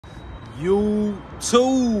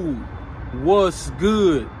YouTube, what's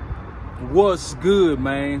good? What's good,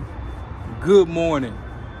 man? Good morning.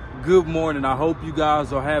 Good morning. I hope you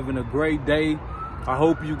guys are having a great day. I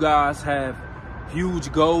hope you guys have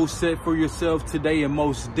huge goals set for yourself today, and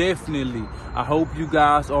most definitely, I hope you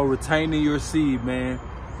guys are retaining your seed, man.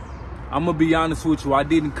 I'm gonna be honest with you. I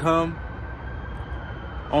didn't come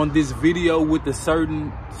on this video with a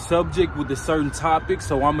certain subject, with a certain topic,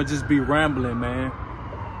 so I'm gonna just be rambling, man.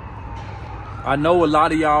 I know a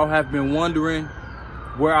lot of y'all have been wondering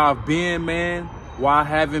where I've been, man, why I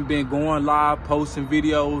haven't been going live, posting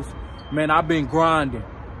videos. Man, I've been grinding.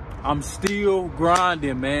 I'm still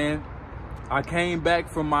grinding, man. I came back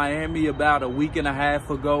from Miami about a week and a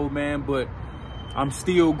half ago, man, but I'm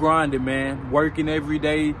still grinding, man. Working every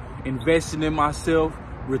day, investing in myself,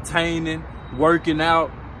 retaining, working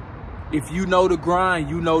out. If you know the grind,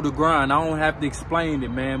 you know the grind. I don't have to explain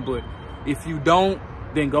it, man, but if you don't,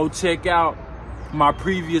 then go check out my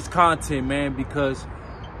previous content, man, because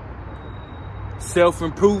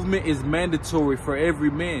self-improvement is mandatory for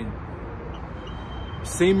every man.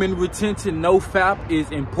 Semen retention, no fap,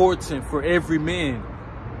 is important for every man.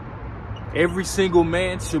 Every single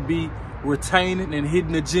man should be retaining and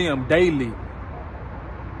hitting the gym daily.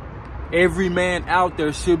 Every man out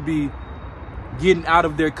there should be getting out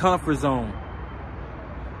of their comfort zone.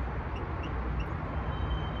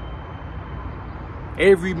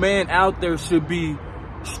 Every man out there should be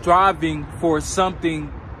striving for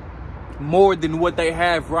something more than what they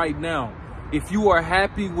have right now. If you are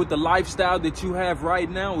happy with the lifestyle that you have right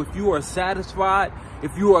now, if you are satisfied,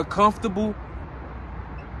 if you are comfortable,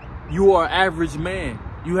 you are an average man.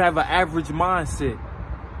 You have an average mindset.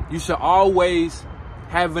 You should always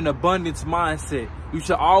have an abundance mindset. You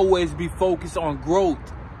should always be focused on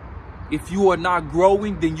growth. If you are not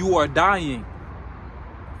growing, then you are dying.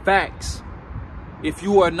 Facts. If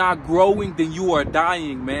you are not growing, then you are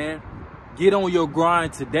dying, man. Get on your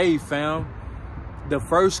grind today, fam. The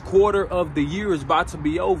first quarter of the year is about to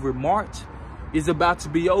be over. March is about to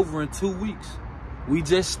be over in 2 weeks. We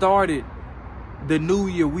just started the new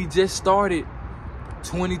year. We just started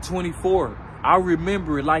 2024. I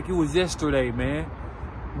remember it like it was yesterday, man.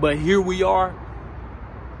 But here we are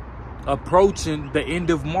approaching the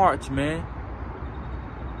end of March, man.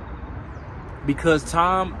 Because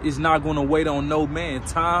time is not going to wait on no man.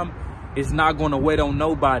 Time is not going to wait on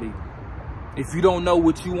nobody. If you don't know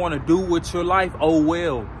what you want to do with your life, oh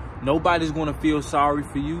well. Nobody's going to feel sorry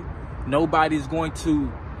for you. Nobody's going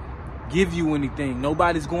to give you anything.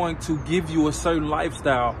 Nobody's going to give you a certain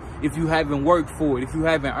lifestyle if you haven't worked for it, if you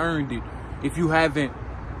haven't earned it, if you haven't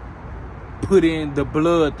put in the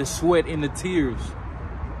blood, the sweat, and the tears.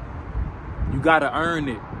 You got to earn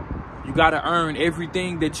it. You got to earn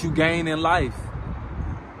everything that you gain in life.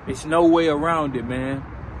 There's no way around it, man.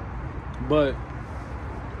 But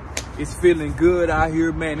it's feeling good out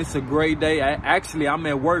here, man. It's a great day. Actually, I'm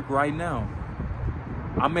at work right now.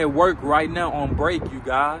 I'm at work right now on break, you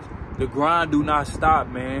guys. The grind do not stop,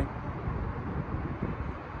 man.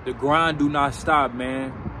 The grind do not stop,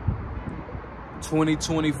 man.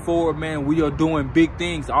 2024, man, we are doing big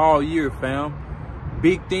things all year, fam.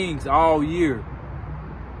 Big things all year.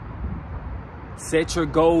 Set your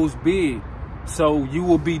goals big, so you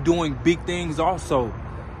will be doing big things also.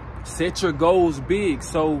 Set your goals big,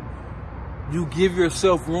 so you give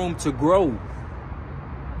yourself room to grow.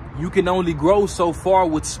 You can only grow so far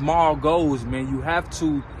with small goals, man. You have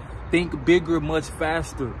to think bigger much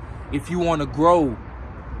faster. If you want to grow,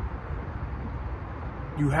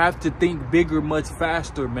 you have to think bigger much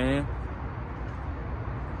faster, man.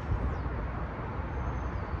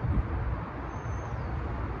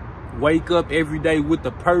 Wake up every day with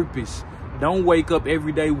a purpose. Don't wake up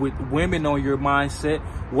every day with women on your mindset.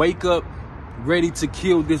 Wake up ready to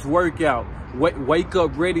kill this workout. Wake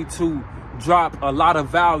up ready to drop a lot of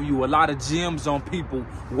value, a lot of gems on people.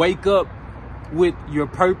 Wake up with your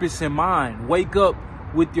purpose in mind. Wake up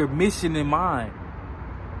with your mission in mind.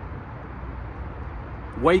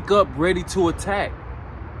 Wake up ready to attack.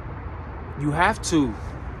 You have to.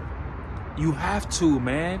 You have to,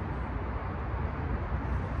 man.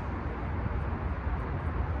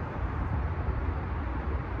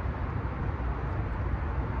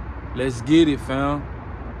 Let's get it, fam.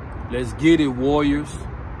 Let's get it, warriors.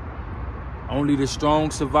 Only the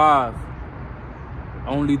strong survive.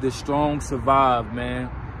 Only the strong survive, man.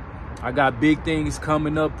 I got big things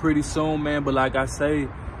coming up pretty soon, man. But like I say,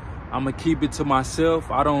 I'm gonna keep it to myself.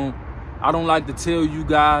 I don't like to tell you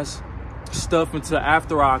guys stuff until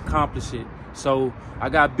after I accomplish it. So I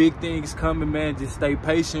got big things coming, man. Just stay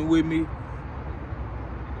patient with me.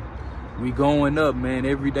 We going up, man,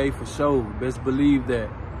 every day for sure. Best believe that.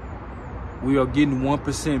 We are getting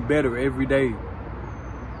 1% better every day.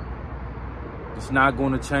 It's not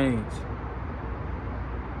going to change.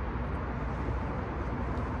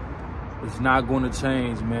 It's not going to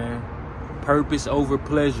change, man. Purpose over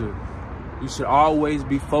pleasure. You should always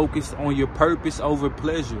be focused on your purpose over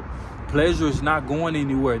pleasure. Pleasure is not going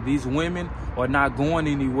anywhere. These women are not going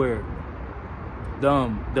anywhere.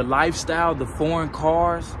 The lifestyle, the foreign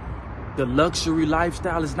cars, the luxury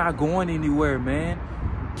lifestyle is not going anywhere, man.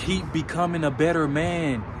 Keep becoming a better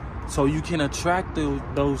man so you can attract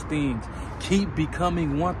those things. Keep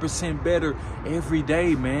becoming 1% better every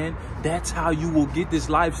day, man. That's how you will get this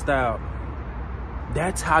lifestyle.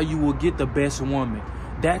 That's how you will get the best woman.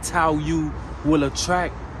 That's how you will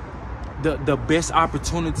attract the best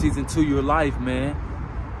opportunities into your life, man.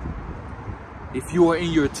 If you are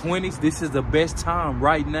in your 20s, this is the best time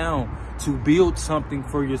right now to build something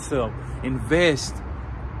for yourself. Invest.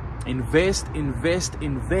 Invest, invest,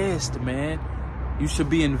 invest, man. You should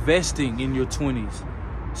be investing in your 20s.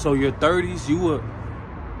 So your 30s,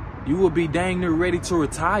 you will be dang near ready to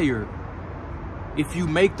retire. If you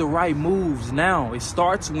make the right moves now. It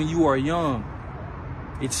starts when you are young.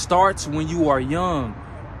 It starts when you are young.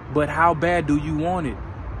 But how bad do you want it?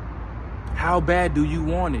 How bad do you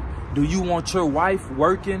want it? Do you want your wife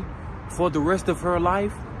working for the rest of her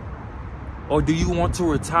life? Or do you want to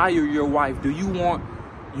retire your wife? Do you want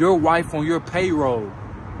your wife on your payroll?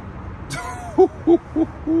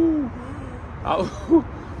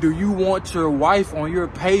 Do you want your wife on your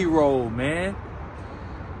payroll, man?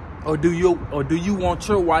 Or do you want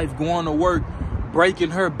your wife going to work,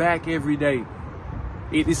 breaking her back every day?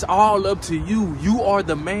 It is all up to you. You are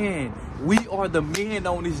the man. We are the men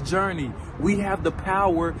on this journey. We have the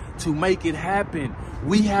power to make it happen.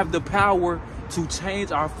 We have the power to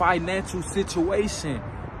change our financial situation.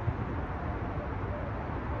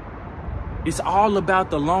 It's all about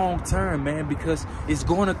the long term, man, because it's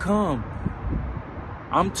going to come.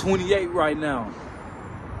 I'm 28 right now.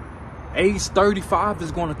 Age 35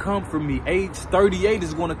 is going to come for me. Age 38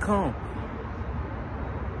 is going to come.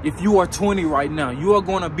 If you are 20 right now, you are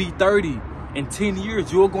going to be 30. In 10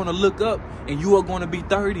 years, you are going to look up and you are going to be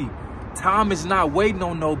 30. Time is not waiting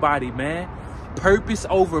on nobody, man. Purpose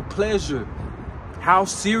over pleasure. How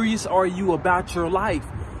serious are you about your life?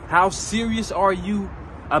 How serious are you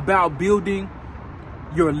about building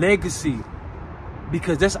your legacy?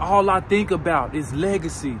 Because that's all I think about is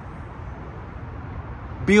legacy.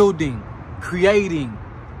 Building, creating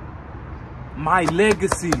my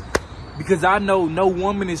legacy. Because I know no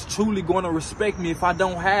woman is truly going to respect me if I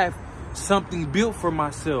don't have something built for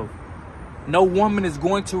myself. No woman is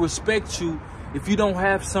going to respect you if you don't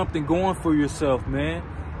have something going for yourself, man.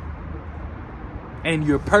 And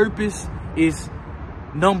your purpose is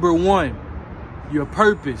number one. Your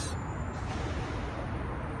purpose.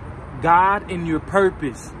 God and your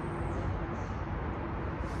purpose.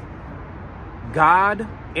 God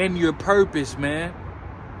and your purpose, man.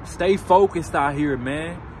 Stay focused out here,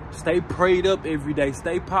 man. Stay prayed up every day.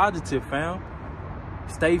 Stay positive, fam.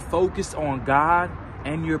 Stay focused on God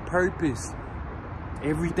and your purpose.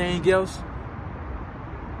 Everything else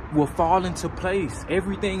will fall into place.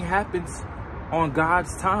 Everything happens on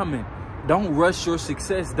God's timing. Don't rush your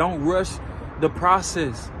success. Don't rush the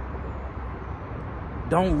process.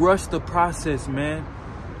 Don't rush the process, man.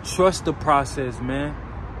 Trust the process, man.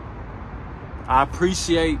 I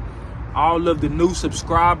appreciate all of the new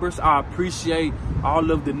subscribers. I appreciate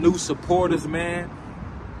all of the new supporters, man.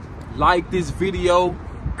 Like this video,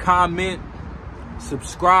 comment,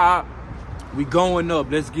 subscribe. We going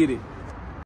up. Let's get it.